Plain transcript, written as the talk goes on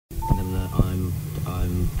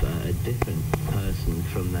a different person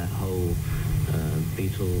from that whole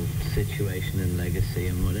Beatle situation and legacy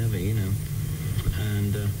and whatever, you know.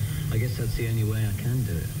 And I guess that's the only way I can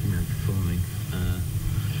do it, you know, performing.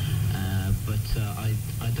 But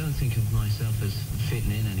I don't think of myself as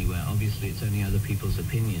fitting in anywhere. Obviously, it's only other people's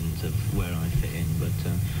opinions of where I fit in, but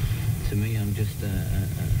to me, I'm just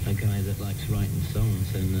a guy that likes writing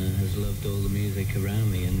songs and has loved all the music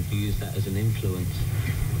around me and used that as an influence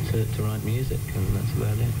to write music, and that's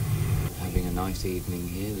about it. Having a nice evening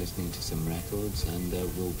here, listening to some records, and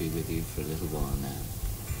we'll be with you for a little while now.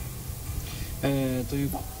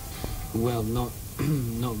 Well, not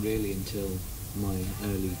really until my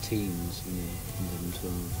early teens, you know, 11,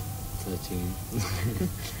 12,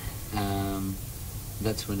 13.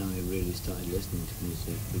 That's when I really started listening to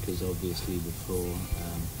music, because obviously before,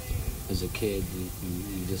 as a kid,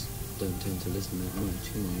 you just don't tend to listen that much.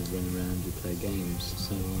 You know, you run around, you play games.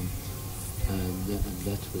 So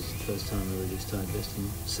that was the first time I really started listening.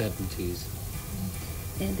 70s.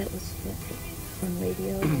 And that was from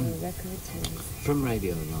radio or records? Or? From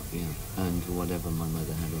radio a lot, yeah. And whatever my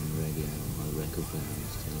mother had on the radio, my record player I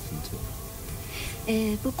used to listen to.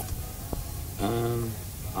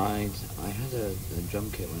 I had a drum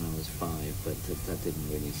kit when I was 5, but that didn't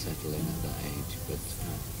really settle in at that age.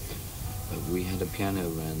 But we had a piano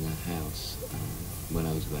around the house when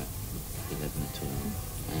I was about 11 or 12,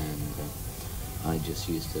 and I just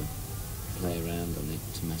used to play around on it,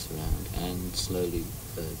 to mess around, and slowly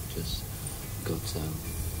just got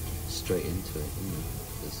straight into it, you know,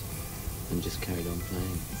 and just carried on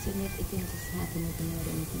playing. So it didn't just happen overnight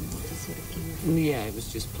or anything, it just sort of came up? Yeah, it was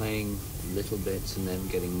just playing little bits and then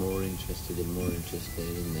getting more interested, and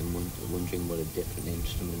then wondering what a different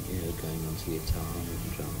instrument, you know, going on to guitar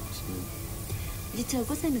and drums, you know.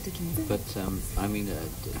 But I mean,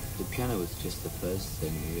 the piano was just the first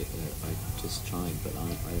thing I just tried, but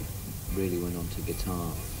I really went on to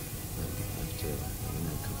guitar after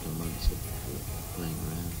a couple of months of playing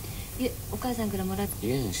around.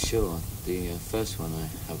 Yeah, sure. The first one I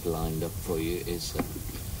have lined up for you is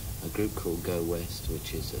a group called Go West,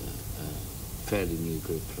 which is a fairly new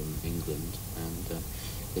group from England, and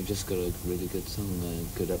they've just got a really good song, a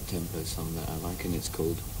good up-tempo song that I like, and it's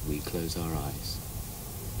called We Close Our Eyes.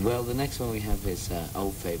 Well, the next one we have is an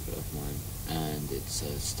old favourite of mine, and it's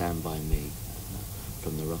Stand By Me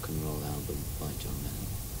from the rock and roll album by John Lennon.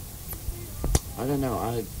 I don't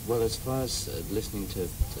know, well, as far as listening to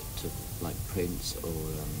like Prince or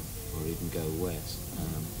even Go West,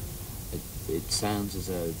 it sounds as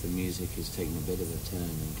though the music is taking a bit of a turn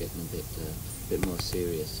and getting a bit more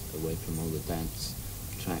serious, away from all the dance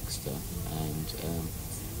track stuff, and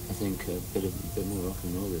I think a bit more rock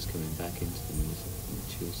and roll is coming back into the music,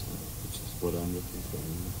 which is what I'm looking for.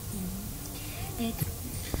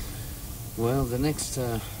 Well, the next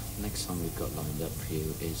song we've got lined up for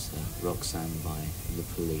you is Roxanne by The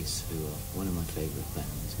Police, who are one of my favourite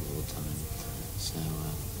bands of all time. So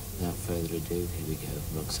without further ado, here we go,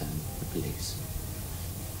 Roxanne, The Police.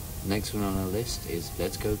 Next one on our list is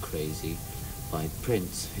Let's Go Crazy by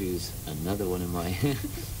Prince, who's another one of my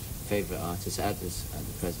favourite artists at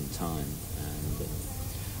the present time. And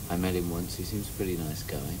I met him once. He seems a pretty nice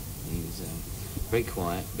guy. He's very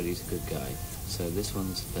quiet, but he's a good guy. So this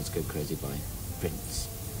one's Let's Go Crazy by Prince.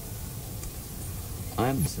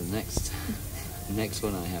 So next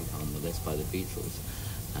one I have on the list by the Beatles,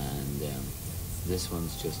 and this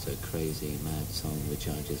one's just a crazy, mad song which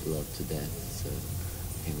I just love to death. So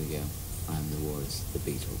here we go. I'm the Wars, the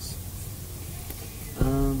Beatles.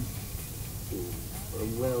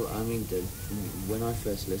 Well, I mean, when I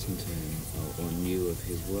first listened to him or knew of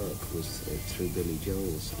his work was through Billy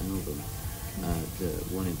Joel's album, the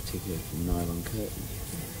one in particular from Nylon Curtain,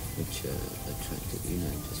 which attracted, you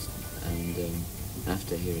know, just, and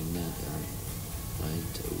after hearing that,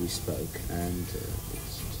 we spoke, and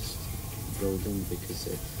it's just rolled in, because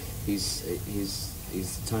he's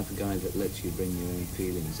the type of guy that lets you bring your own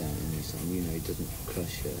feelings out in your song. You know, he doesn't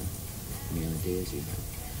crush any ideas you have.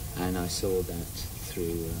 And I saw that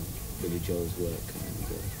through Billy Joel's work and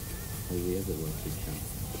all the other work he's done.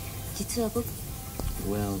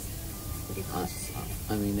 Well,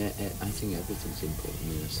 I mean, I think everything's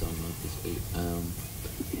important in a song, obviously.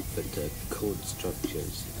 But chord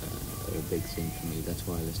structures are a big thing for me. That's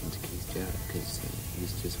why I listen to Keith Jarrett, because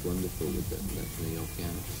he's just wonderful with the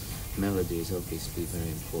piano. Melody is obviously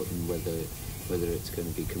very important, whether it's going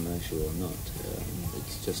to be commercial or not.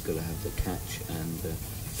 It's just got to have the catch and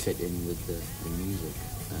fit in with the music.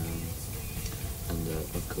 And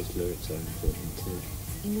of course lyrics are important too.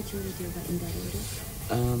 In which order do you got in that order?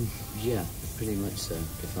 Yeah, pretty much so.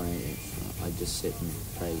 If I just sit and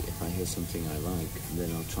play, if I hear something I like,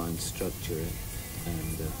 then I'll try and structure it,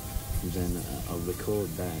 and then I'll record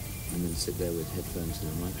that, and then sit there with headphones and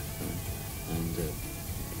a microphone, and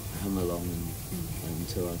hum along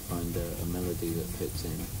until I find a melody that fits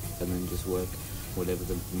in, and then just work whatever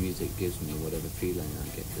the music gives me, whatever feeling I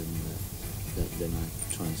get, then I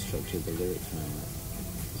try and structure the lyrics around that.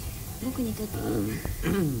 僕にとっては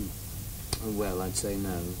Well, I'd say no,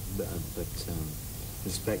 but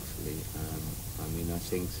respectfully, I mean, I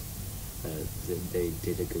think that they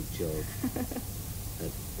did a good job,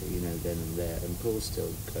 then and there, and Paul's still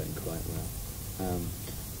going quite well.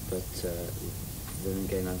 But then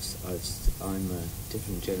again, I'm a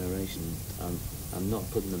different generation. I'm not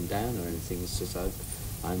putting them down or anything. It's just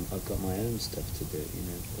I've got my own stuff to do.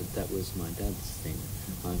 But that was my dad's thing.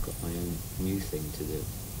 I've got my own new thing to do.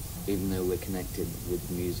 Even though we're connected with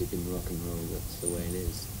music and rock and roll, that's the way it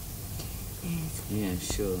is. Yeah,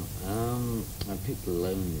 sure. I picked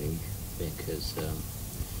Lonely because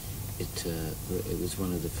it was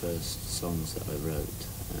one of the first songs that I wrote,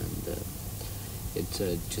 and it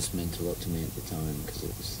just meant a lot to me at the time because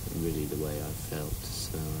it was really the way I felt.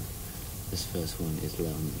 So this first one is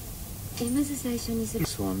Lonely.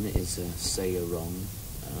 This one is Say You're Wrong.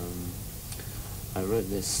 I wrote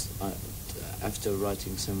this... After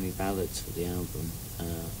writing so many ballads for the album,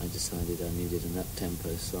 I decided I needed an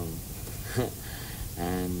up-tempo song,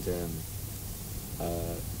 and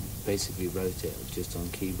basically wrote it just on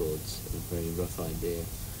keyboards, a very rough idea,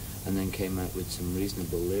 and then came out with some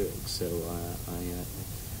reasonable lyrics, so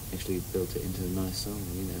I actually built it into a nice song,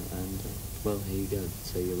 and, well, here you go,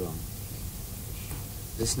 So You're Wrong.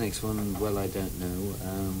 This next one, Well, I Don't Know,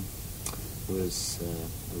 was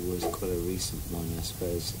quite a recent one, I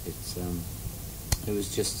suppose. It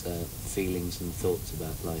was just feelings and thoughts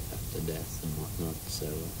about life after death and whatnot, so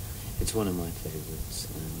it's one of my favourites,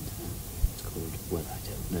 and it's called Well, I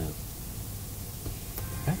Don't Know.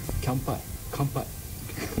 Kanpai.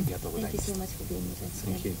 Thank you so much for being with us.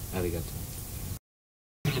 Thank you. Arigato.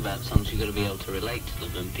 About songs, you've got to be able to relate to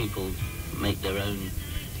them, and people make their own,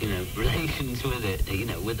 relations with it,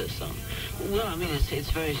 with a song. Well, I mean,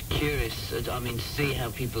 it's very curious, to see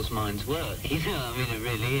how people's minds work, it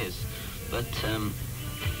really is. But,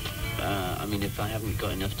 if I haven't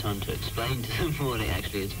got enough time to explain to them what it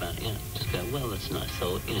actually is about, just go, well, that's a nice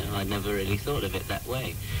thought, I'd never really thought of it that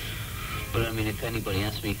way. But, if anybody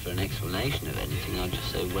asks me for an explanation of anything, I'll just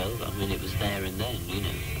say, well, it was there and then,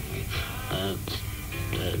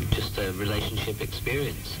 just a relationship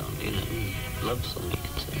experience song, love song, you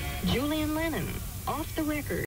could say. Julian Lennon, off the record.